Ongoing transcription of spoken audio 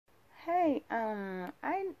Hey,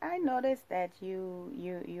 I noticed that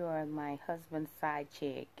you are my husband's side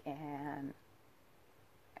chick, and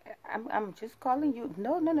I'm just calling you.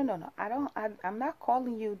 No. I'm not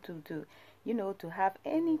calling you to have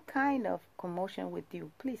any kind of commotion with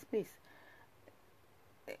you. Please.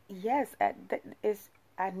 Yes, that is.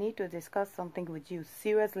 I need to discuss something with you.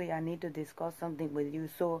 Seriously, I need to discuss something with you.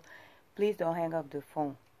 So please don't hang up the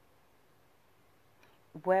phone.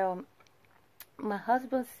 Well, my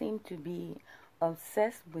husband seemed to be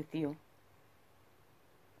obsessed with you.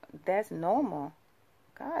 That's normal.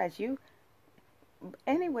 Gosh, you.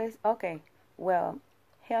 Anyways, okay. Well,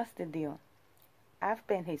 here's the deal. I've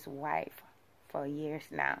been his wife for years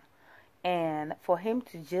now. And for him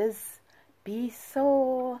to just be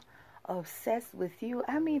so obsessed with you,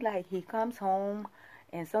 I mean, like, he comes home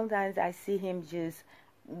and sometimes I see him just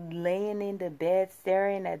laying in the bed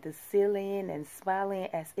staring at the ceiling and smiling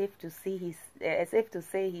as if to say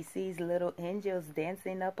he sees little angels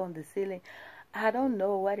dancing up on the ceiling. I don't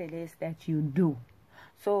know what it is that you do.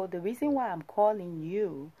 So the reason why I'm calling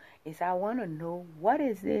you is I want to know what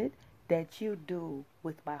is it that you do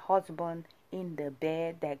with my husband in the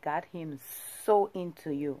bed that got him so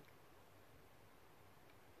into you.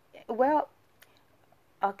 Well,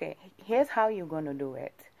 okay, here's how you're going to do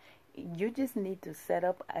it. You just need to set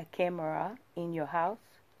up a camera in your house,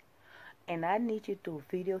 and I need you to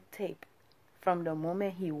videotape from the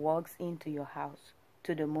moment he walks into your house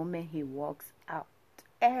to the moment he walks out.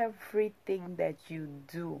 Everything that you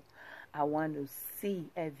do, I want to see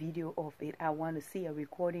a video of it. I want to see a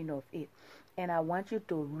recording of it. And I want you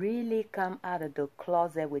to really come out of the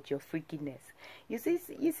closet with your freakiness. You see,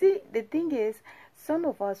 the thing is, some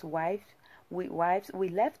of us we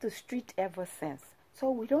left the street ever since. So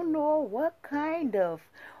we don't know what kind of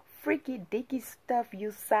freaky dicky stuff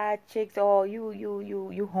you side chicks or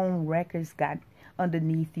you home wreckers got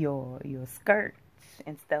underneath your skirt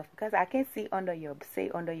and stuff, because I can see under your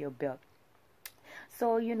belt.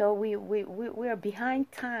 So we're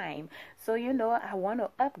behind time. So I want to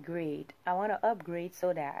upgrade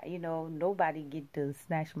so that nobody get to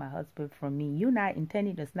snatch my husband from me. You're not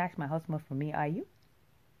intending to snatch my husband from me, are you?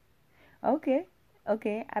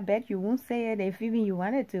 Okay, I bet you won't say it if even you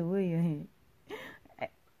wanted to, will you?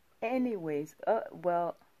 Anyways,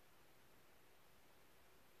 well,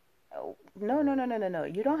 no.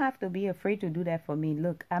 You don't have to be afraid to do that for me.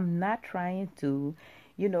 Look, I'm not trying to,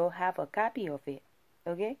 have a copy of it.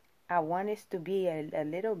 Okay? I want this to be a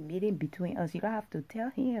little meeting between us. You don't have to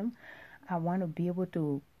tell him. I want to be able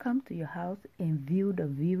to come to your house and view the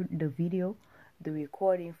video, the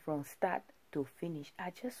recording from start to finish.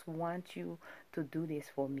 I just want you to do this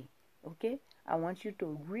for me. Okay? I want you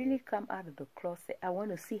to really come out of the closet. I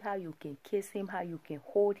want to see how you can kiss him, how you can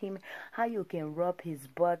hold him, how you can rub his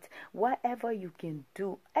butt, whatever you can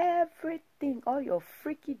do, everything, all your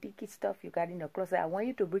freaky dicky stuff you got in the closet. I want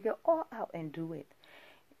you to bring it all out and do it.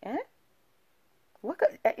 Eh?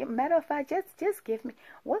 Matter of fact, just give me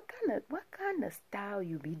what kind of style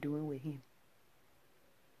you be doing with him.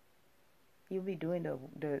 You be doing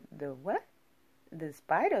the what? The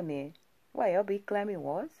Spider-Man. Why you'll be climbing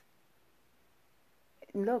walls?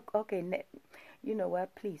 Look, okay, you know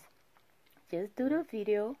what? Please, just do the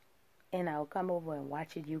video, and I'll come over and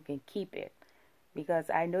watch it. You can keep it because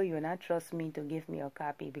I know you're not trust me to give me a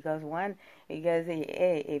copy. Because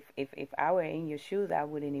hey, if I were in your shoes, I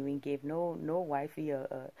wouldn't even give no wifey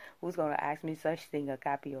who's gonna ask me such thing a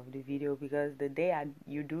copy of the video. Because the day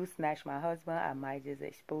you do snatch my husband, I might just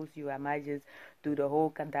expose you. I might just do the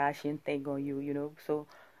whole Kardashian thing on you. So.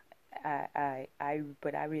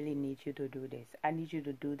 But I really need you to do this. I need you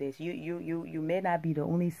to do this. You may not be the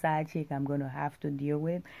only side chick I'm gonna have to deal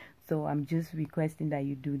with, so I'm just requesting that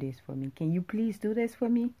you do this for me. Can you please do this for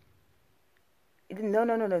me? No.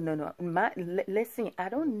 Listen, I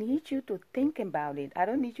don't need you to think about it. I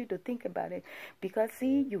don't need you to think about it because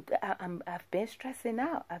see, I've been stressing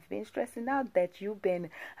out. I've been stressing out that you've been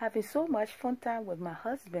having so much fun time with my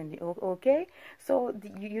husband. Okay, so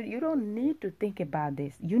you don't need to think about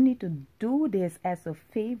this. You need to do this as a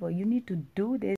favor. You need to do this.